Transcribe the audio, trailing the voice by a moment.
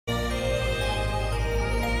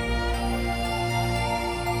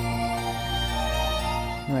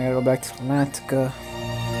I gotta go back to Atlantica.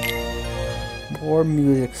 More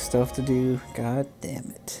music stuff to do. God damn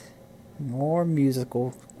it. More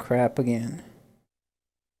musical crap again.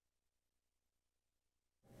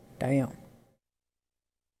 Damn.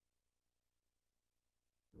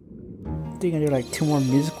 I think I do like 2 more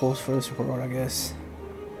musicals for this world, I guess.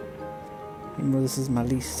 Even though this is my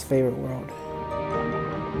least favorite world.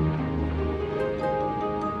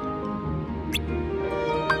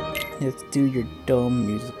 Let's do your dumb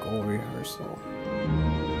musical rehearsal.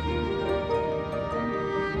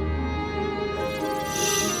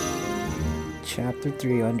 Chapter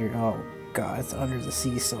 3 under, oh god, it's Under the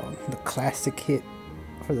Sea song. The classic hit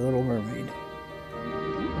for The Little Mermaid.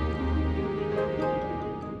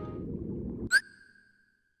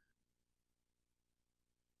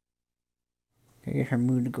 Gotta get her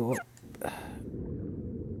mood to go up.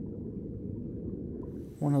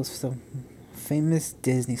 One of the famous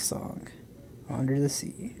Disney song, Under the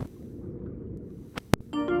Sea.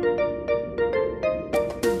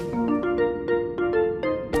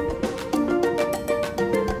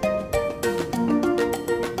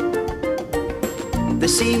 The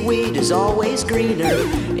seaweed is always greener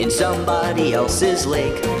in somebody else's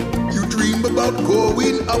lake. You dream about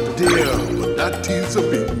going up there, but that is a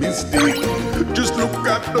big mistake. Just look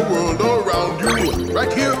at the world around you,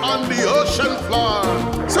 right here on the ocean floor.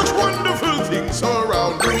 Such wonderful things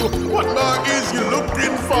around you. What more is you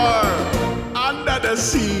looking for? Under the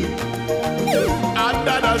sea,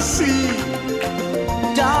 under the sea.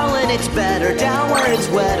 Darling, it's better down where it's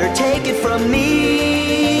wetter. Take it from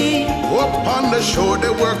me. Up on the shore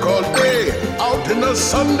they work all day, out in the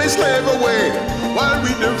sun they slave away, while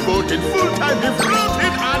we devoted full time to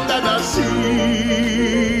floating under the sea.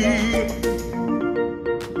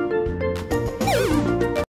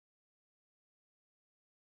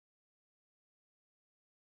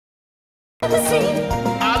 Under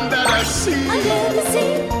the sea, under the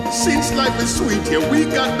sea. Since life is sweet here, we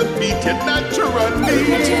got to beat it naturally.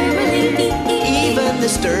 Even the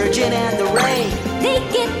sturgeon and the ray, they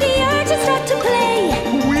get the urge and start to play.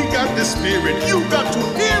 We got the spirit, you got to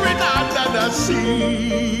hear it under the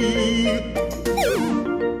sea.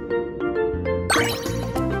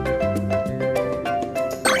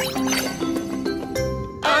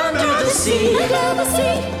 Under the sea, Under the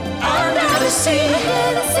sea, under the sea,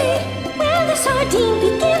 under the sea. Where the sardine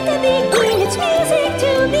begin to begin, it's music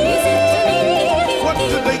to me. What do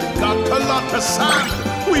they got? A lot of sand.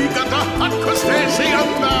 We got a hot crustacean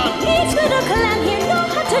man. Each little clam here know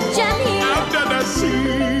how to jam here. Under the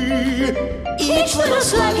sea. Each little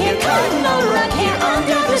slug here cutting a rug here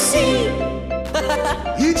under the sea.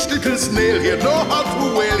 Each little snail here know how to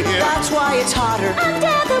whale here. that's why it's hotter.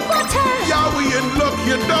 Under the water, Yeah, we in luck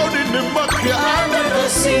here, down in the muck here. Under the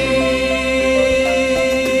sea.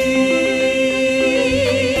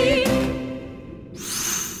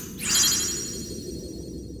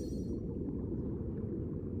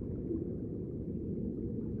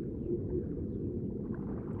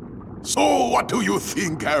 So, what do you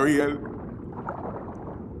think, Ariel?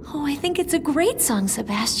 oh, I think it's a great song,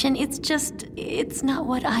 Sebastian. It's just, it's not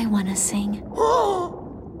what I want to sing.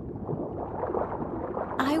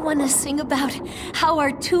 I want to sing about how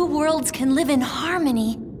our 2 worlds can live in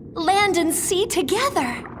harmony, land and sea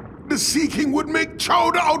together. The Sea King would make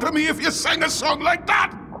chowder out of me if you sang a song like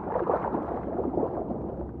that.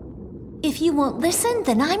 If you won't listen,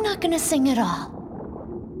 then I'm not going to sing at all.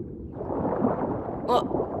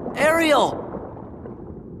 Ariel!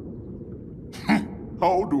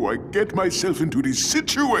 How do I get myself into these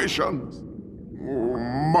situations? Oh,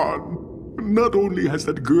 man. Not only has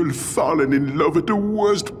that girl fallen in love at the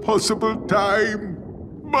worst possible time,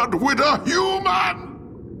 but with a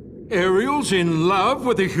human! Ariel's in love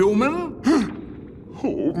with a human?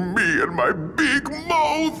 Oh, me and my big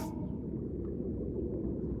mouth!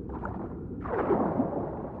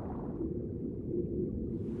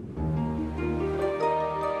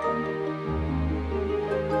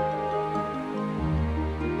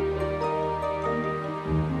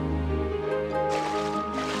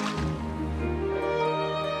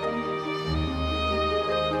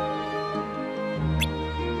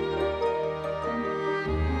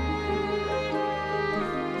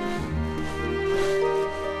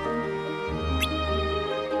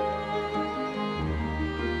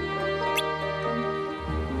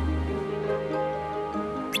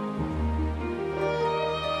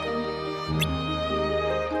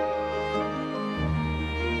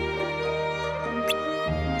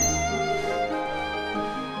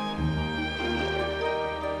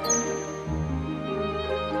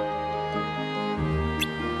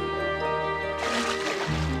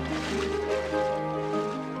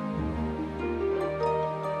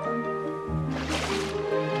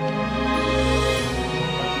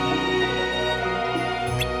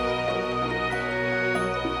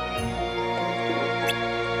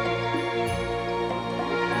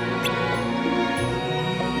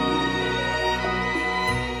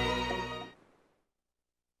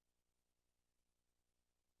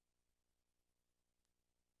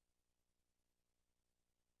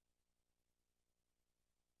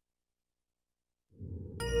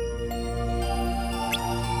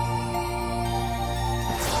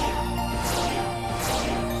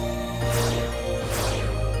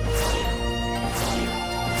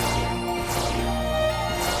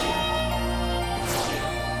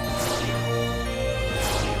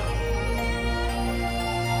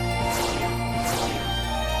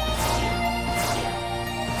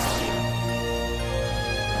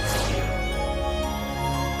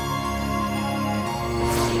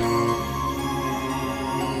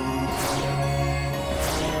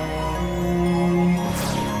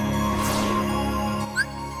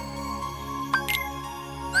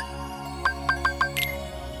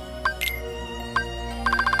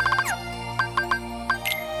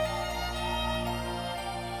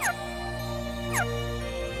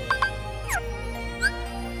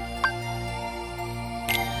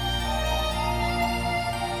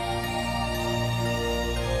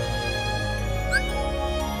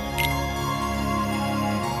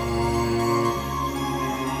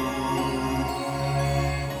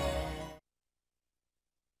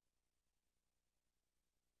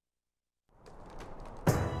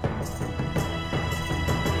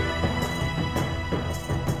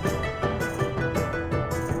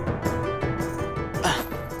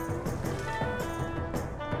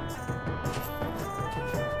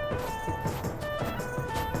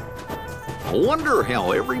 I wonder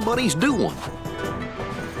how everybody's doing.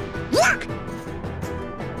 Look!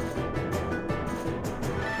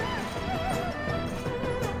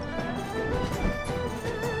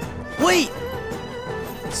 Wait!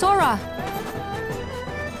 Sora!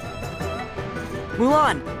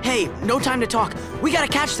 Mulan, hey, no time to talk. We gotta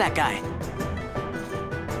catch that guy.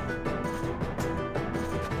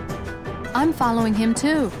 I'm following him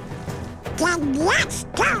too. Then let's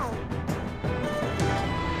go!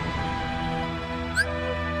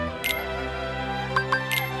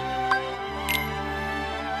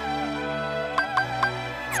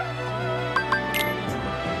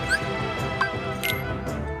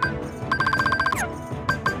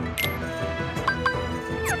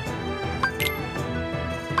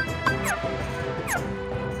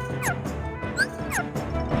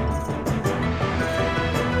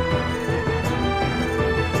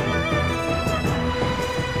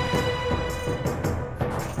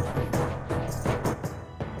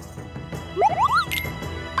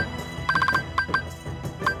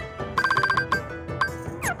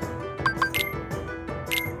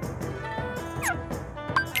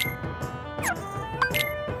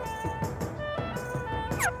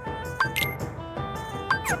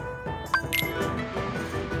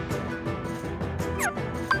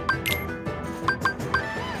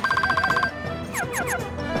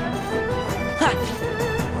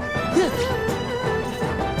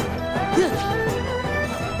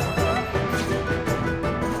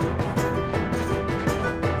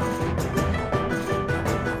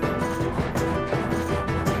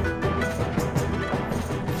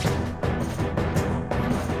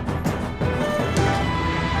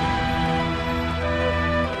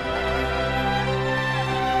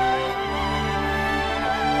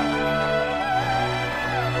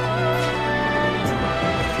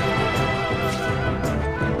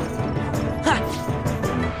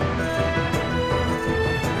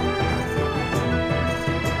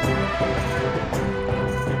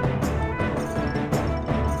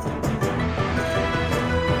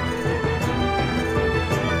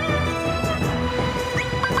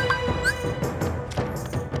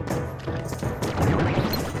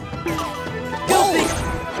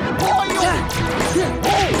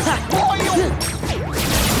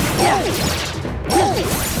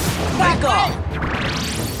 Back off!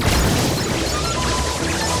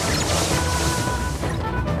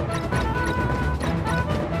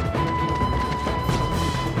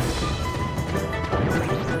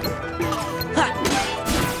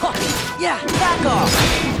 Yeah, back off!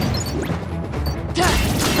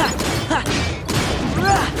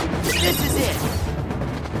 This is it!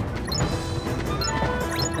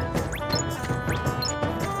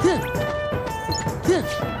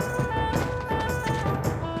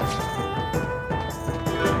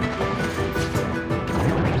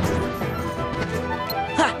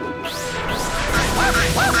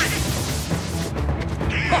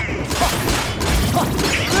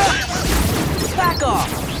 Back off!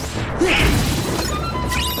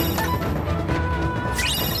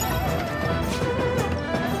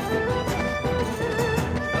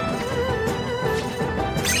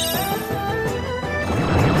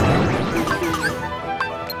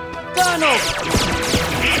 Donald!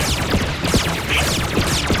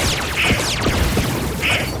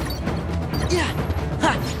 Yeah!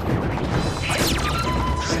 Ha!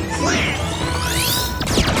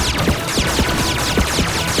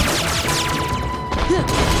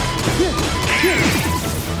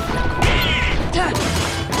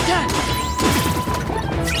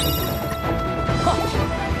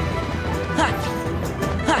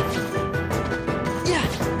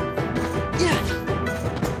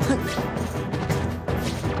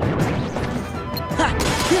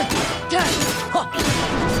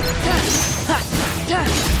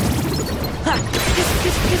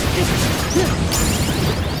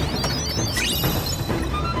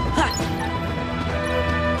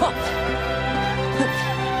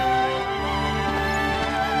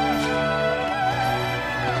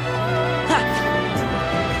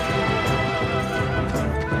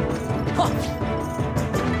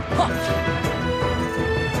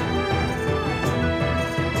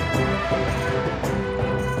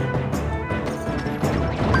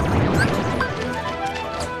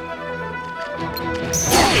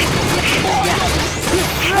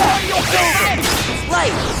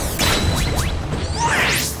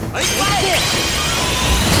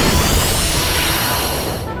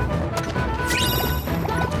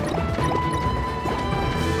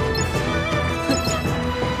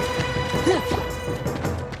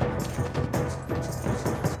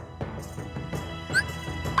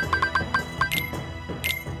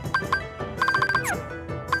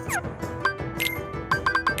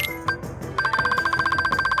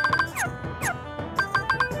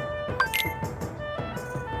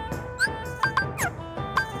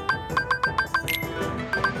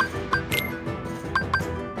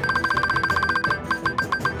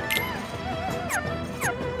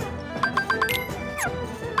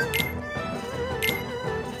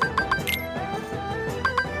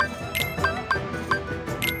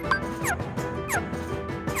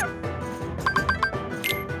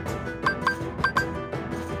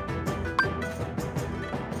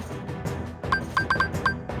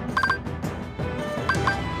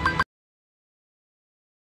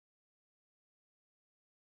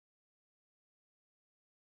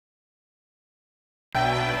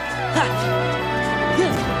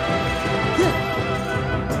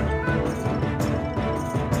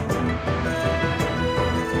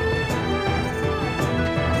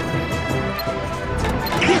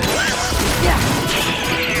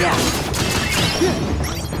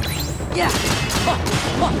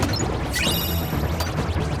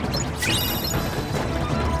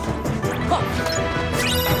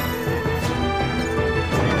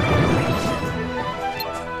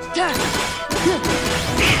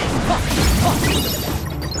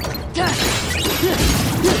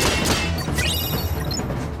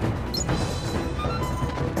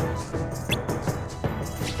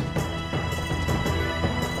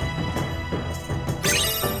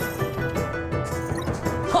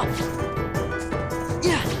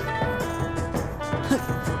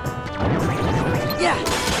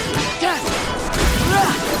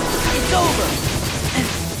 It's over!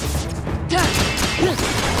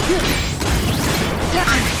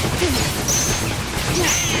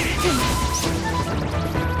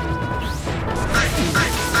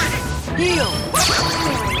 Heal!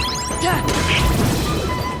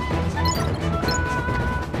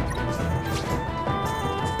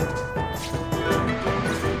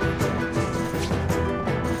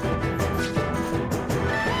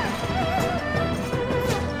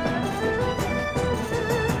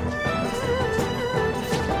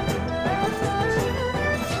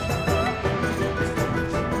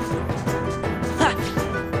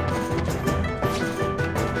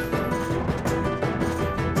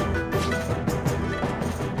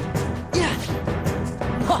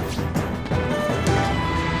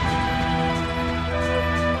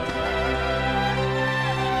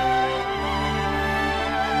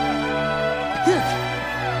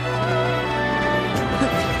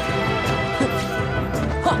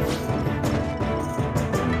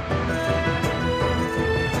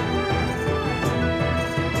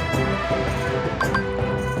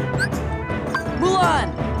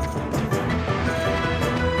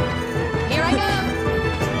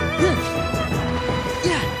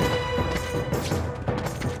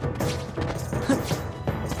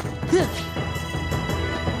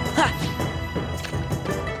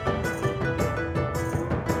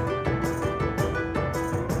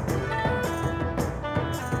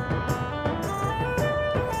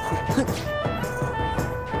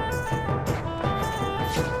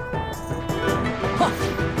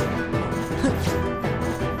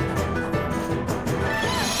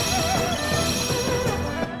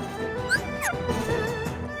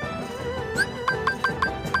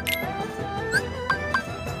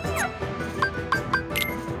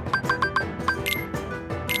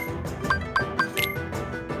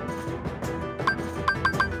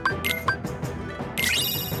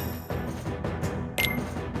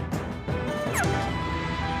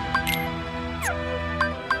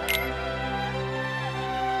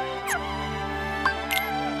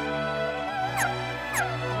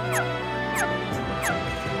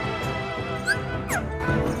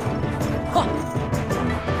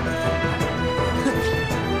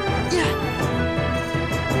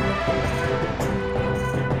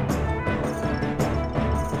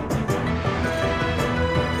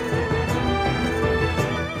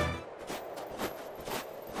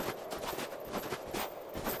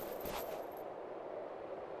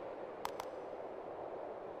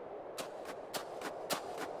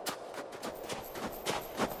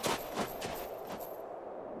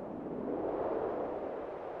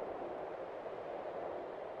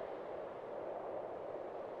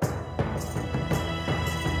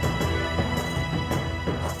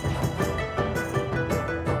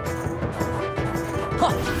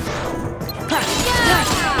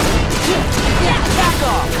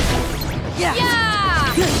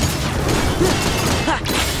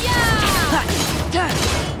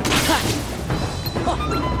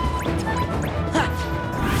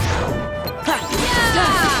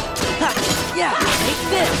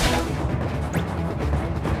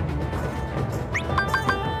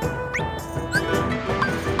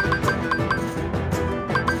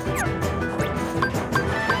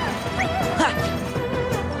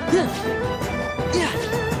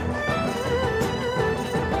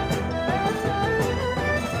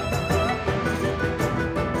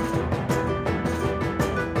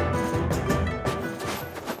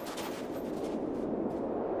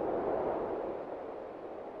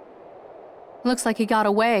 Looks like he got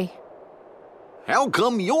away. How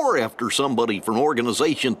come you're after somebody from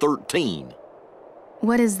Organization 13?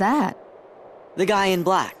 What is that? The guy in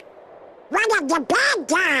black. One of the bad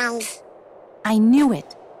guys! I knew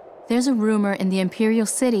it. There's a rumor in the Imperial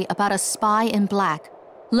City about a spy in black,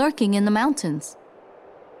 lurking in the mountains.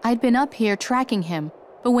 I'd been up here tracking him,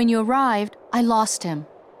 But when you arrived, I lost him.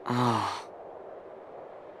 Oh.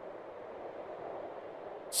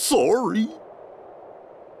 Sorry.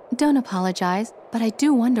 Don't apologize, but I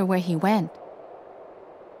do wonder where he went.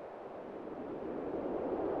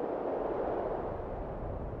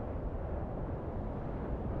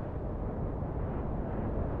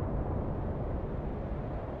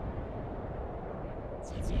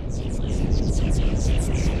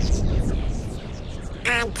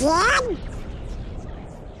 Again?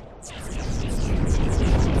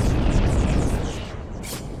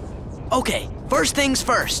 Okay, first things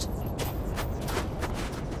first.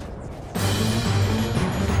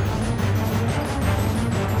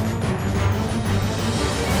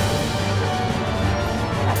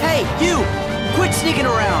 Hey, you! Quit sneaking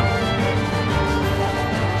around!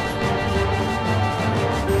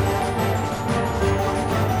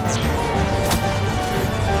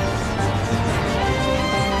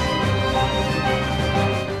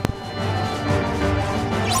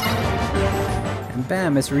 And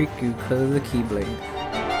bam, it's Riku because of the Keyblade.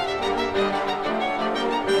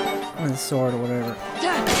 Or the sword or whatever.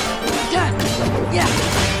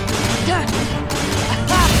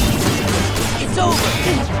 It's over!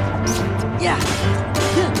 Yeah!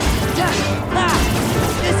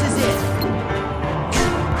 This is it!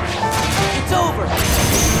 It's over!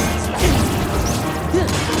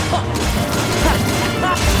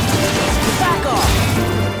 Back off!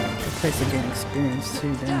 This place to gain experience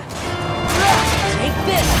too, damn. Take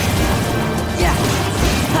this! Yeah!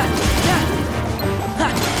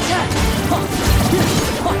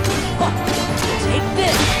 Take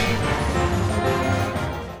this!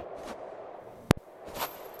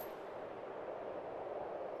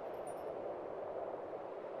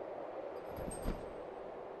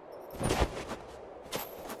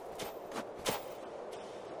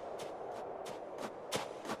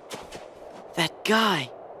 That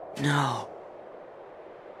guy. No.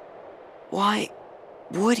 Why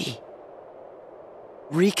would he?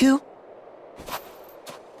 Riku?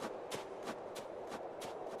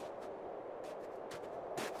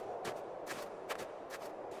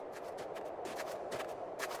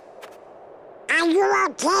 Are you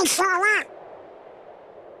okay, Sora?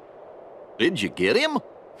 Did you get him?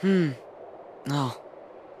 No.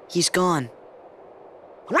 He's gone.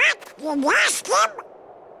 What? You lost him?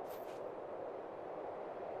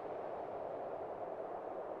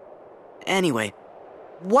 Anyway,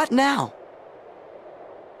 what now?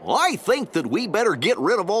 I think that we better get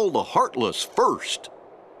rid of all the Heartless first.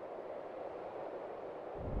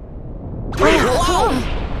 Whoa!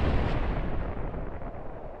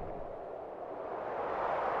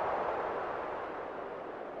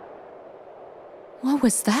 What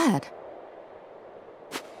was that?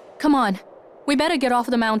 Come on, we better get off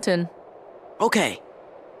the mountain. Okay.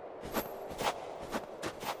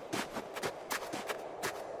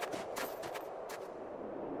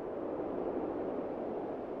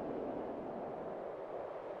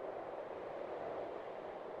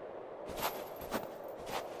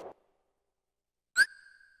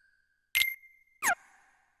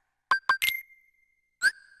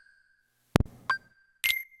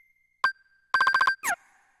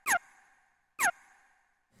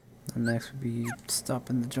 And next would be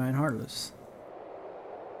stopping the giant Heartless.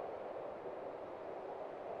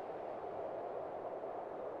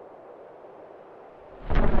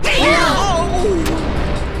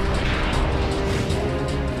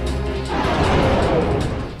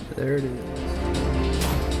 There it is.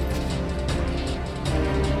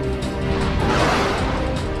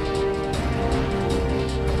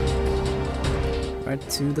 Right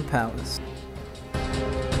to the palace.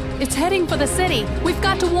 It's heading for the city. We've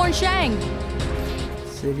got to warn Shang.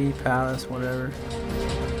 City, palace, whatever.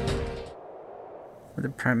 Where the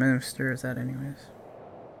Prime Minister is at anyways.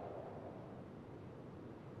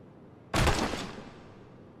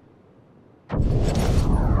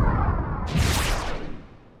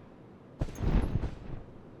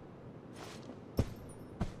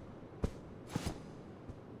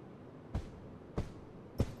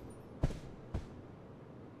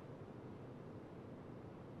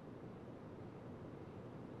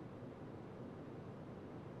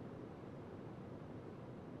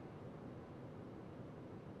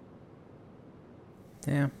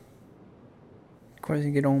 Damn. Of course you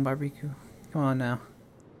get owned by Riku. Come on now.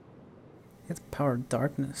 You have the power of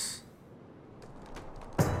darkness.